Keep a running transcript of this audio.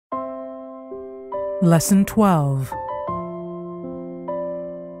Lesson 12.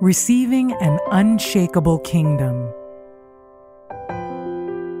 Receiving an Unshakable Kingdom.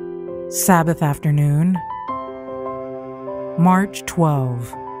 Sabbath Afternoon, March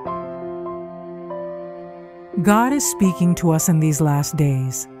 12. God is speaking to us in these last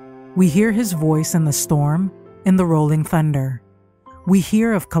days. We hear His voice in the storm, in the rolling thunder. We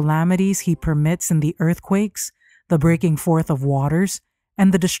hear of calamities He permits in the earthquakes, the breaking forth of waters,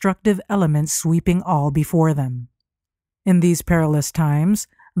 and the destructive elements sweeping all before them. In these perilous times,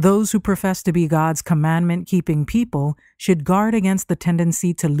 those who profess to be God's commandment-keeping people should guard against the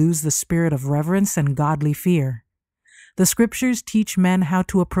tendency to lose the spirit of reverence and godly fear. The Scriptures teach men how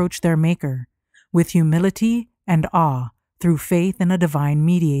to approach their Maker, with humility and awe, through faith in a divine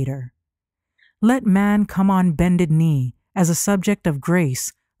mediator. Let man come on bended knee, as a subject of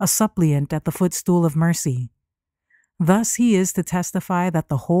grace, a suppliant at the footstool of mercy. Thus he is to testify that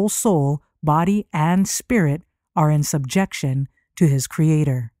the whole soul, body, and spirit are in subjection to his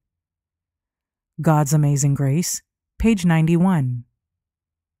Creator. God's Amazing Grace, page 91.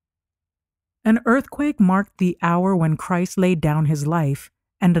 An earthquake marked the hour when Christ laid down his life,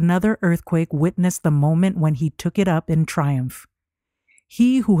 and another earthquake witnessed the moment when he took it up in triumph.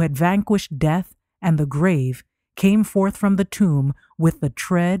 He who had vanquished death and the grave came forth from the tomb with the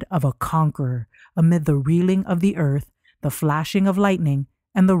tread of a conqueror amid the reeling of the earth, the flashing of lightning,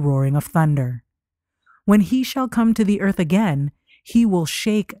 and the roaring of thunder. When he shall come to the earth again, he will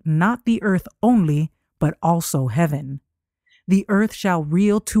shake not the earth only, but also heaven. The earth shall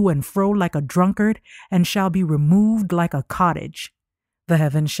reel to and fro like a drunkard, and shall be removed like a cottage. The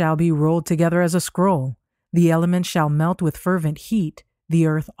heavens shall be rolled together as a scroll. The elements shall melt with fervent heat. The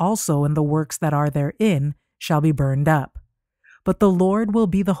earth also and the works that are therein shall be burned up. But the Lord will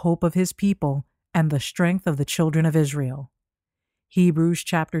be the hope of his people, and the strength of the children of Israel. Hebrews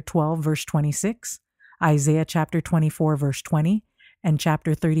chapter 12, verse 26, Isaiah chapter 24, verse 20, and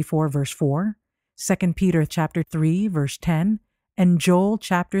chapter 34, verse 4, 2 Peter chapter 3, verse 10, and Joel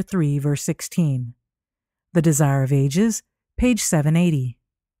chapter 3, verse 16. The Desire of Ages, page 780.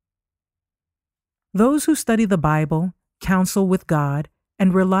 Those who study the Bible, counsel with God,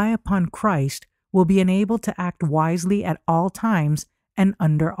 and rely upon Christ will be enabled to act wisely at all times and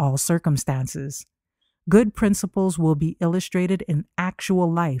under all circumstances. Good principles will be illustrated in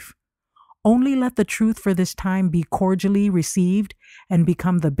actual life. Only let the truth for this time be cordially received and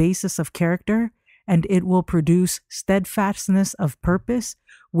become the basis of character, and it will produce steadfastness of purpose,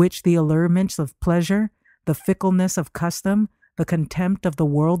 which the allurements of pleasure, the fickleness of custom, the contempt of the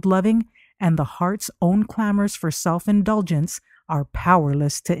world-loving, and the heart's own clamors for self-indulgence are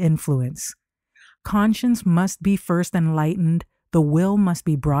powerless to influence. Conscience must be first enlightened, the will must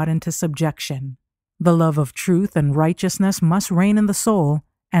be brought into subjection. The love of truth and righteousness must reign in the soul,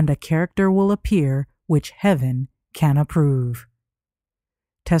 and a character will appear which heaven can approve.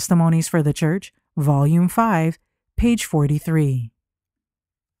 Testimonies for the Church, Volume 5, page 43.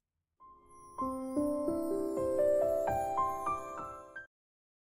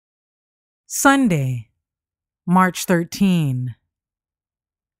 Sunday, March 13.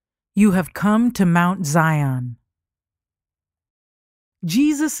 You have come to Mount Zion.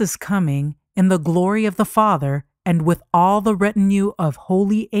 Jesus is coming in the glory of the Father and with all the retinue of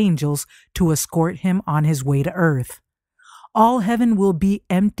holy angels to escort him on his way to earth. All heaven will be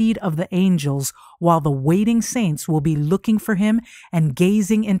emptied of the angels, while the waiting saints will be looking for him and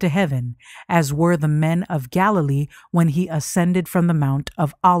gazing into heaven, as were the men of Galilee when he ascended from the Mount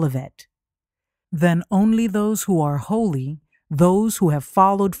of Olivet. Then only those who are holy, those who have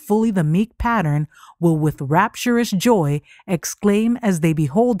followed fully the meek pattern, will with rapturous joy exclaim as they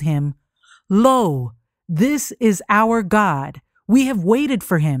behold him, "Lo, this is our God. We have waited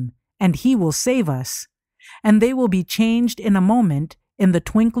for him, and he will save us." And they will be changed in a moment, in the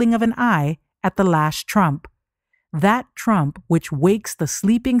twinkling of an eye, at the last trump. That trump which wakes the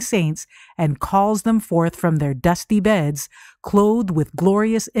sleeping saints and calls them forth from their dusty beds, clothed with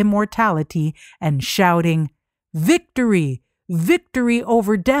glorious immortality, and shouting, "Victory! Victory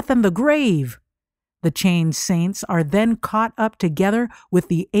over death and the grave!" The chained saints are then caught up together with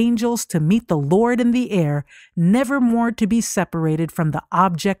the angels to meet the Lord in the air, never more to be separated from the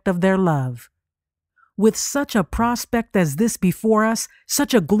object of their love. With such a prospect as this before us,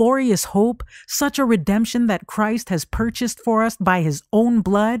 such a glorious hope, such a redemption that Christ has purchased for us by his own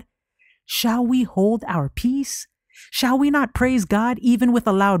blood, shall we hold our peace? Shall we not praise God even with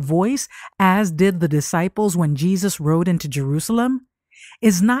a loud voice, as did the disciples when Jesus rode into Jerusalem?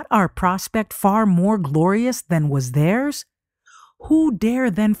 Is not our prospect far more glorious than was theirs? Who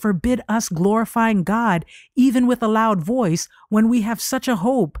dare then forbid us glorifying God even with a loud voice when we have such a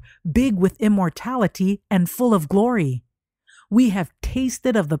hope, big with immortality and full of glory? We have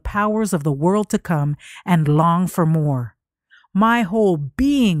tasted of the powers of the world to come and long for more. My whole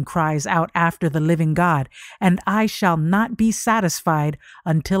being cries out after the living God, and I shall not be satisfied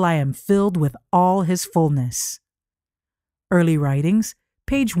until I am filled with all his fullness. Early Writings,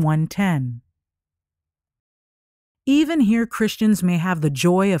 page 110. Even here, Christians may have the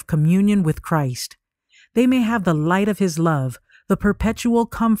joy of communion with Christ. They may have the light of his love, the perpetual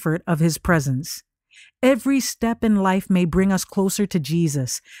comfort of his presence. Every step in life may bring us closer to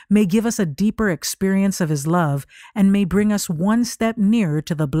Jesus, may give us a deeper experience of his love, and may bring us one step nearer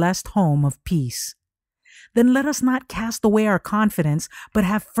to the blessed home of peace. Then let us not cast away our confidence, but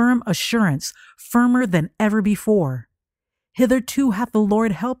have firm assurance, firmer than ever before. Hitherto hath the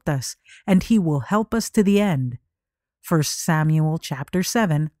Lord helped us, and he will help us to the end. 1 Samuel chapter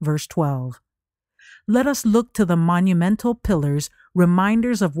 7, verse 12. Let us look to the monumental pillars,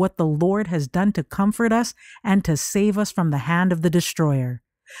 reminders of what the Lord has done to comfort us and to save us from the hand of the destroyer.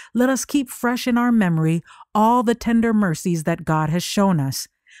 Let us keep fresh in our memory all the tender mercies that God has shown us,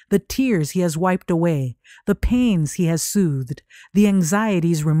 the tears he has wiped away, the pains he has soothed, the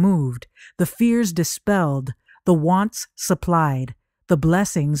anxieties removed, the fears dispelled, the wants supplied, the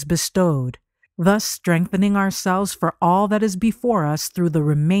blessings bestowed, thus strengthening ourselves for all that is before us through the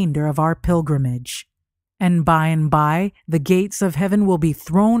remainder of our pilgrimage. And by, the gates of heaven will be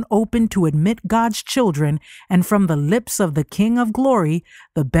thrown open to admit God's children, and from the lips of the King of glory,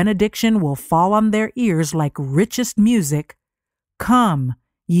 the benediction will fall on their ears like richest music. Come,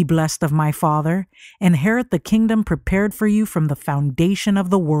 ye blessed of my Father, inherit the kingdom prepared for you from the foundation of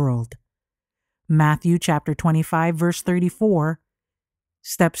the world. Matthew chapter 25, verse 34.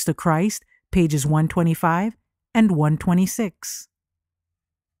 Steps to Christ, pages 125 and 126.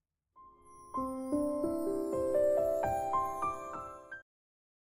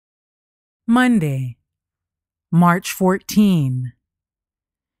 Monday, March 14.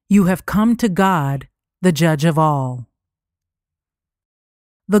 You have come to God, the judge of all.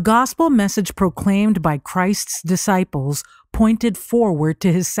 The gospel message proclaimed by Christ's disciples pointed forward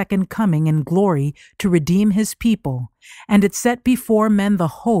to his second coming in glory to redeem his people, and it set before men the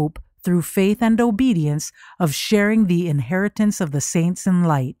hope, through faith and obedience, of sharing the inheritance of the saints in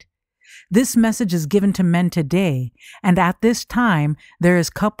light. This message is given to men today, and at this time there is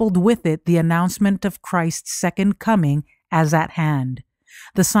coupled with it the announcement of Christ's second coming as at hand.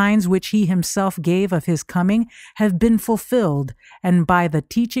 The signs which he himself gave of his coming have been fulfilled, and by the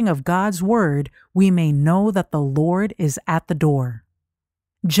teaching of God's word we may know that the Lord is at the door.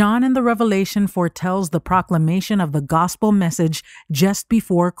 John in the Revelation foretells the proclamation of the gospel message just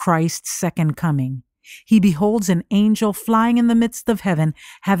before Christ's second coming. He beholds an angel flying in the midst of heaven,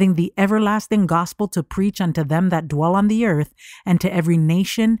 having the everlasting gospel to preach unto them that dwell on the earth, and to every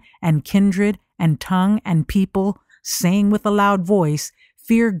nation and kindred and tongue and people, saying with a loud voice,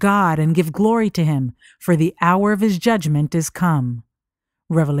 Fear God and give glory to him, for the hour of his judgment is come.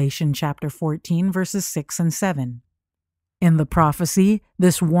 Revelation chapter 14, verses 6 and 7. In the prophecy,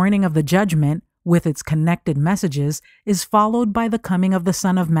 this warning of the judgment, with its connected messages, is followed by the coming of the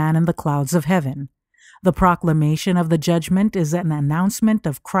Son of Man in the clouds of heaven. The proclamation of the judgment is an announcement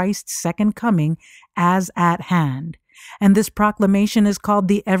of Christ's second coming as at hand, and this proclamation is called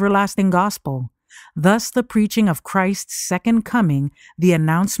the everlasting gospel. Thus, the preaching of Christ's second coming, the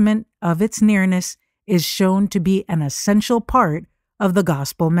announcement of its nearness, is shown to be an essential part of the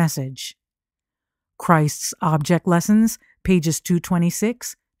gospel message. Christ's Object Lessons, pages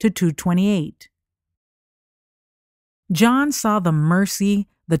 226 to 228. John saw the mercy,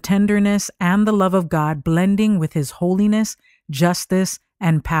 the tenderness, and the love of God blending with his holiness, justice,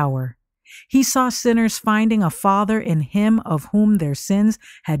 and power. He saw sinners finding a Father in him of whom their sins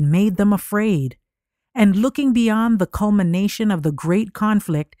had made them afraid. And looking beyond the culmination of the great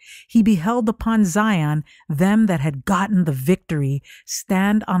conflict, he beheld upon Zion them that had gotten the victory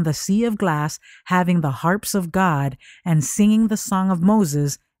stand on the sea of glass, having the harps of God and singing the song of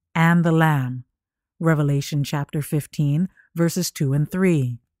Moses and the Lamb. Revelation chapter 15, verses 2 and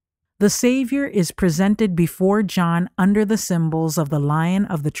 3. The Savior is presented before John under the symbols of the Lion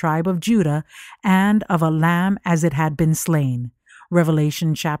of the tribe of Judah and of a lamb as it had been slain.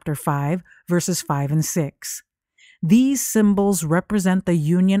 Revelation chapter 5, verses 5 and 6. These symbols represent the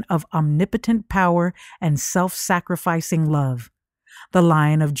union of omnipotent power and self-sacrificing love. The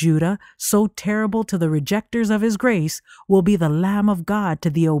Lion of Judah, so terrible to the rejectors of his grace, will be the Lamb of God to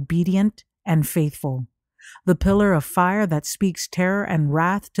the obedient and faithful. The pillar of fire that speaks terror and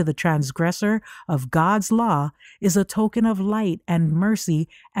wrath to the transgressor of God's law is a token of light and mercy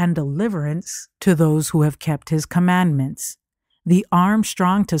and deliverance to those who have kept his commandments. The arm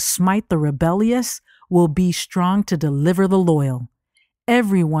strong to smite the rebellious will be strong to deliver the loyal.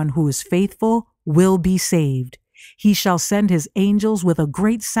 Everyone who is faithful will be saved. He shall send his angels with a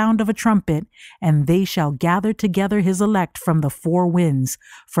great sound of a trumpet, and they shall gather together his elect from the four winds,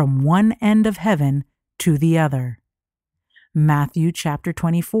 from one end of heaven to the other. Matthew chapter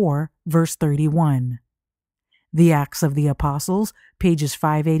 24, verse 31. The Acts of the Apostles, pages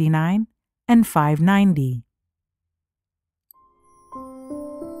 589 and 590.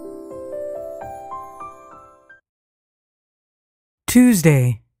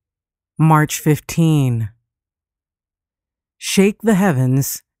 Tuesday, March 15. Shake the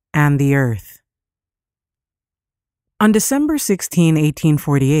heavens and the earth. On December 16,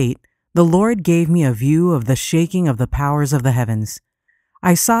 1848, the Lord gave me a view of the shaking of the powers of the heavens.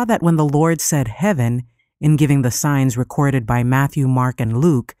 I saw that when the Lord said heaven, in giving the signs recorded by Matthew, Mark, and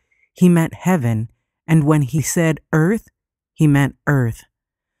Luke, he meant heaven, and when he said earth, he meant earth.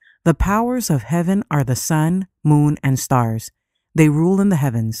 The powers of heaven are the sun, moon, and stars. They rule in the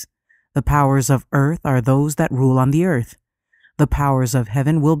heavens. The powers of earth are those that rule on the earth. The powers of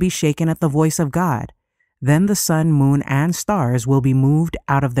heaven will be shaken at the voice of God. Then the sun, moon, and stars will be moved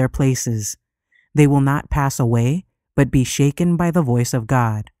out of their places. They will not pass away, but be shaken by the voice of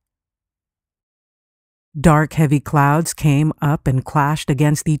God. Dark, heavy clouds came up and clashed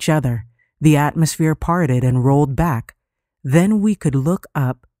against each other. The atmosphere parted and rolled back. Then we could look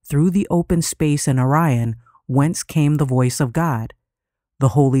up through the open space in Orion, whence came the voice of God. The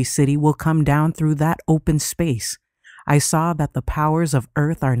holy city will come down through that open space. I saw that the powers of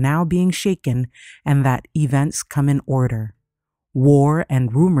earth are now being shaken and that events come in order. War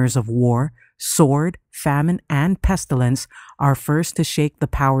and rumors of war, sword, famine, and pestilence are first to shake the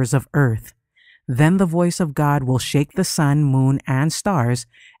powers of earth. Then the voice of God will shake the sun, moon, and stars,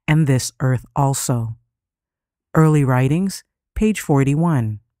 and this earth also. Early Writings, page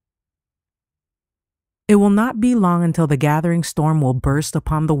 41. It will not be long until the gathering storm will burst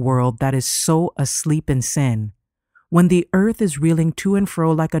upon the world that is so asleep in sin. When the earth is reeling to and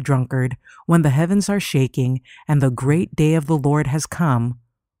fro like a drunkard, when the heavens are shaking, and the great day of the Lord has come,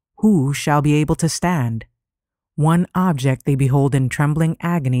 who shall be able to stand? One object they behold in trembling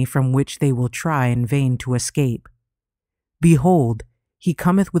agony, from which they will try in vain to escape. Behold, he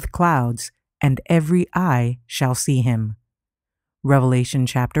cometh with clouds, and every eye shall see him. Revelation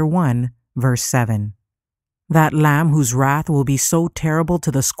chapter 1, verse 7. That Lamb whose wrath will be so terrible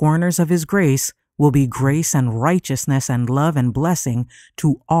to the scorners of his grace will be grace and righteousness and love and blessing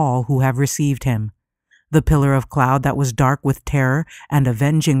to all who have received him. The pillar of cloud that was dark with terror and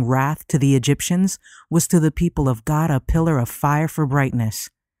avenging wrath to the Egyptians was to the people of God a pillar of fire for brightness.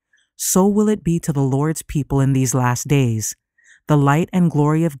 So will it be to the Lord's people in these last days. The light and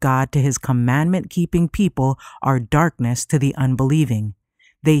glory of God to his commandment-keeping people are darkness to the unbelieving.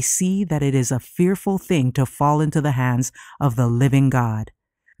 They see that it is a fearful thing to fall into the hands of the living God.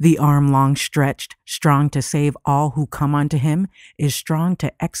 The arm long stretched, strong to save all who come unto him, is strong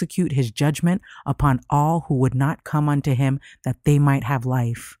to execute his judgment upon all who would not come unto him that they might have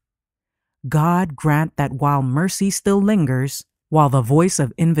life. God grant that while mercy still lingers, while the voice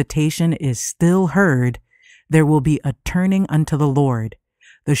of invitation is still heard, there will be a turning unto the Lord.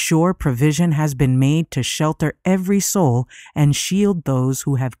 The sure provision has been made to shelter every soul and shield those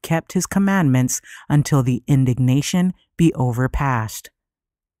who have kept his commandments until the indignation be overpast.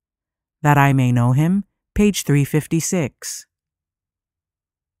 That I may know him, page 356.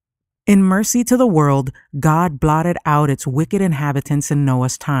 In mercy to the world, God blotted out its wicked inhabitants in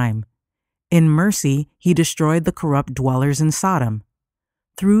Noah's time. In mercy, he destroyed the corrupt dwellers in Sodom.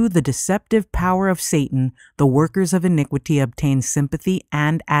 Through the deceptive power of Satan, the workers of iniquity obtain sympathy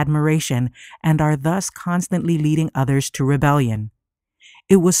and admiration and are thus constantly leading others to rebellion.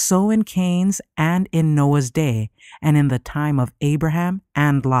 It was so in Cain's and in Noah's day, and in the time of Abraham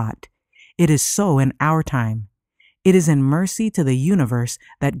and Lot. It is so in our time. It is in mercy to the universe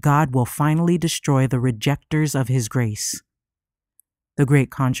that God will finally destroy the rejectors of his grace. The Great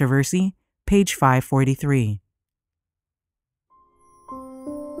Controversy, page 543.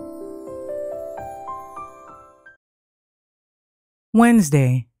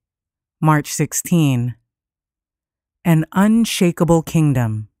 Wednesday, March 16. An Unshakable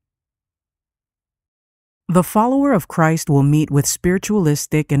Kingdom. The follower of Christ will meet with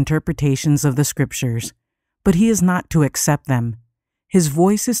spiritualistic interpretations of the Scriptures, but he is not to accept them. His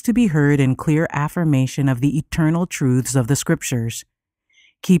voice is to be heard in clear affirmation of the eternal truths of the Scriptures.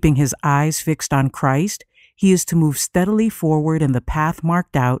 Keeping his eyes fixed on Christ, He is to move steadily forward in the path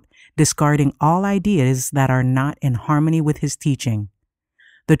marked out, discarding all ideas that are not in harmony with his teaching.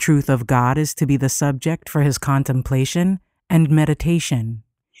 The truth of God is to be the subject for his contemplation and meditation.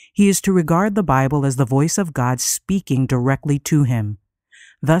 He is to regard the Bible as the voice of God speaking directly to him.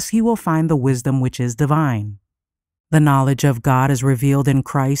 Thus he will find the wisdom which is divine. The knowledge of God as revealed in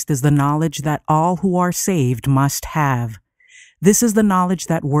Christ is the knowledge that all who are saved must have. This is the knowledge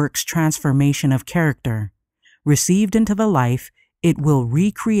that works transformation of character. Received into the life, it will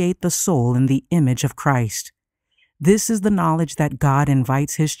recreate the soul in the image of Christ. This is the knowledge that God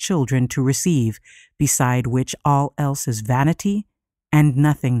invites his children to receive, beside which all else is vanity and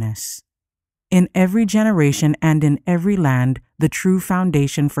nothingness. In every generation and in every land, the true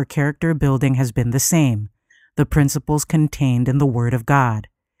foundation for character building has been the same, the principles contained in the Word of God.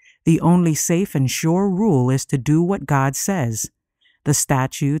 The only safe and sure rule is to do what God says. The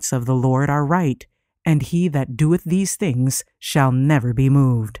statutes of the Lord are right, and he that doeth these things shall never be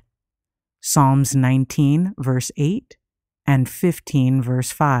moved. Psalms 19, verse 8, and 15,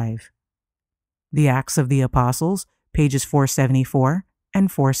 verse 5. The Acts of the Apostles, pages 474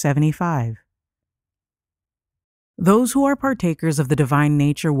 and 475. Those who are partakers of the divine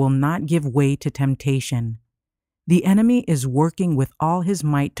nature will not give way to temptation. The enemy is working with all his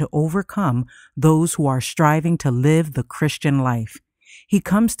might to overcome those who are striving to live the Christian life. He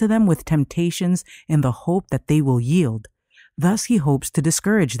comes to them with temptations in the hope that they will yield. Thus he hopes to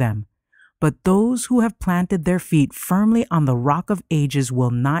discourage them. But those who have planted their feet firmly on the rock of ages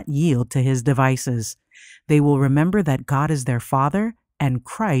will not yield to his devices. They will remember that God is their Father and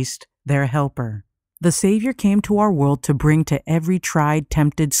Christ their helper. The Savior came to our world to bring to every tried,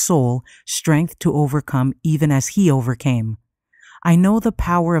 tempted soul strength to overcome even as he overcame. I know the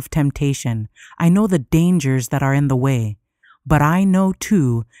power of temptation. I know the dangers that are in the way. But I know,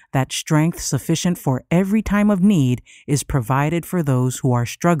 too, that strength sufficient for every time of need is provided for those who are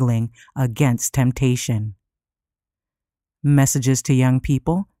struggling against temptation. Messages to Young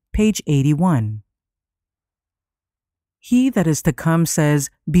People, page 81. He that is to come says,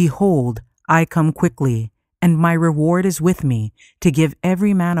 Behold, I come quickly, and my reward is with me, to give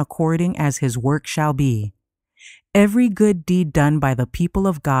every man according as his work shall be. Every good deed done by the people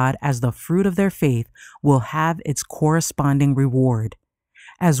of God as the fruit of their faith will have its corresponding reward.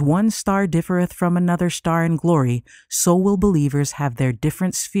 As one star differeth from another star in glory, so will believers have their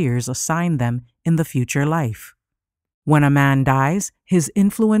different spheres assigned them in the future life. When a man dies, his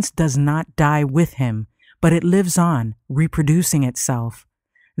influence does not die with him, but it lives on, reproducing itself.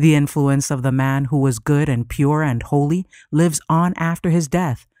 The influence of the man who was good and pure and holy lives on after his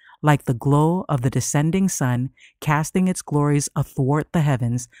death, like the glow of the descending sun, casting its glories athwart the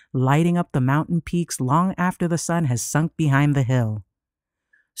heavens, lighting up the mountain peaks long after the sun has sunk behind the hill.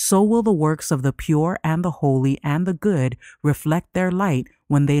 So will the works of the pure and the holy and the good reflect their light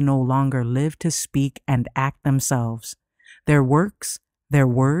when they no longer live to speak and act themselves. Their works, their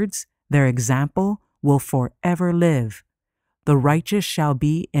words, their example will forever live. The righteous shall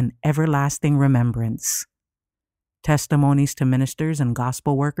be in everlasting remembrance. Testimonies to Ministers and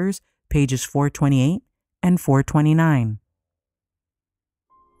Gospel Workers, pages 428 and 429.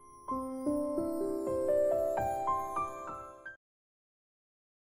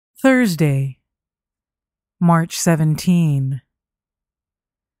 Thursday, March 17.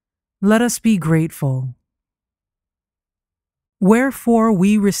 Let us be grateful. Wherefore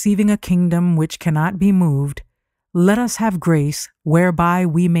we, receiving a kingdom which cannot be moved, let us have grace whereby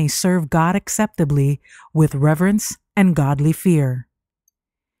we may serve God acceptably with reverence and godly fear.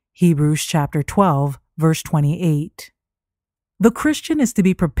 Hebrews chapter 12, verse 28. The Christian is to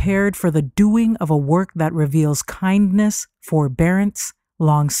be prepared for the doing of a work that reveals kindness, forbearance,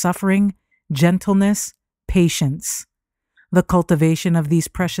 long-suffering, gentleness, patience. The cultivation of these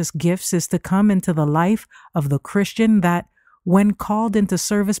precious gifts is to come into the life of the Christian that, when called into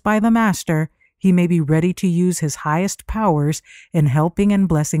service by the Master, he may be ready to use his highest powers in helping and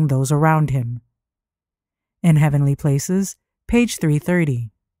blessing those around him. In Heavenly Places, page 330.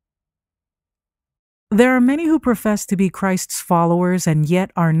 There are many who profess to be Christ's followers and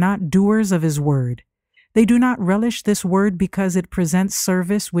yet are not doers of his word. They do not relish this word because it presents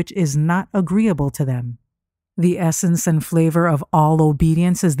service which is not agreeable to them. The essence and flavor of all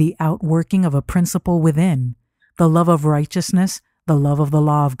obedience is the outworking of a principle within, the love of righteousness, the love of the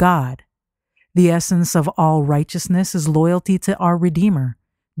law of God. The essence of all righteousness is loyalty to our Redeemer,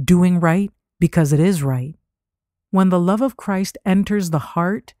 doing right because it is right. When the love of Christ enters the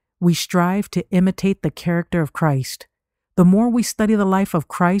heart, we strive to imitate the character of Christ. The more we study the life of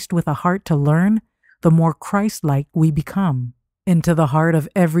Christ with a heart to learn, the more Christ-like we become. Into the heart of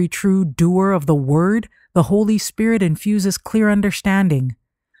every true doer of the word, the Holy Spirit infuses clear understanding.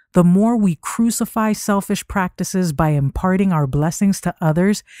 The more we crucify selfish practices by imparting our blessings to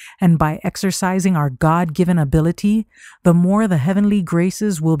others and by exercising our God-given ability, the more the heavenly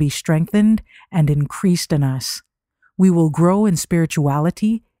graces will be strengthened and increased in us. We will grow in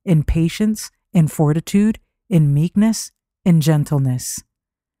spirituality, in patience, in fortitude, in meekness, in gentleness.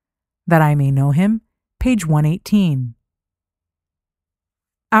 That I may know him, page 118.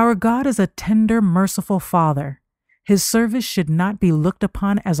 Our God is a tender, merciful Father. His service should not be looked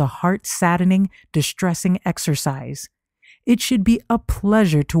upon as a heart-saddening, distressing exercise. It should be a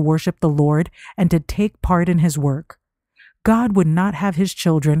pleasure to worship the Lord and to take part in His work. God would not have His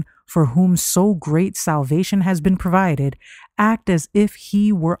children, for whom so great salvation has been provided, act as if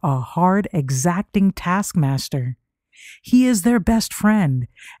He were a hard, exacting taskmaster. He is their best friend,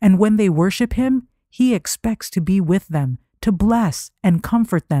 and when they worship Him, He expects to be with them, to bless and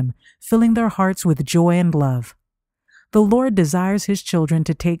comfort them, filling their hearts with joy and love. The Lord desires His children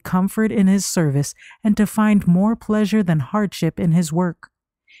to take comfort in His service and to find more pleasure than hardship in His work.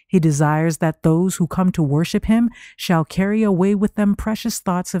 He desires that those who come to worship Him shall carry away with them precious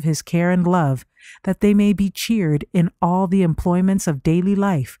thoughts of His care and love, that they may be cheered in all the employments of daily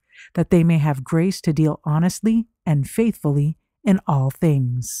life, that they may have grace to deal honestly and faithfully in all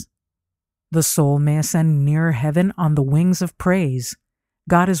things. The soul may ascend nearer heaven on the wings of praise.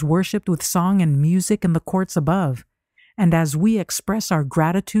 God is worshipped with song and music in the courts above. And as we express our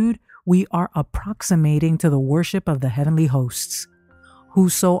gratitude, we are approximating to the worship of the heavenly hosts.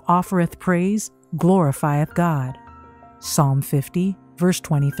 Whoso offereth praise glorifieth God. Psalm 50, verse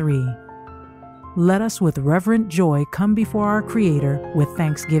 23. Let us with reverent joy come before our Creator with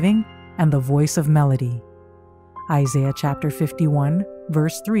thanksgiving and the voice of melody. Isaiah chapter 51,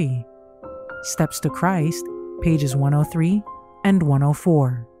 verse 3. Steps to Christ, pages 103 and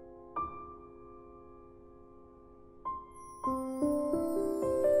 104.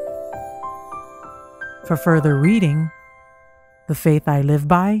 For further reading, The Faith I Live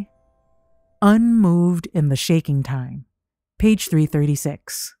By, Unmoved in the Shaking Time, page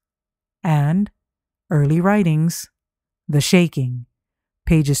 336, and Early Writings, The Shaking,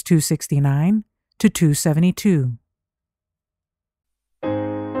 pages 269 to 272.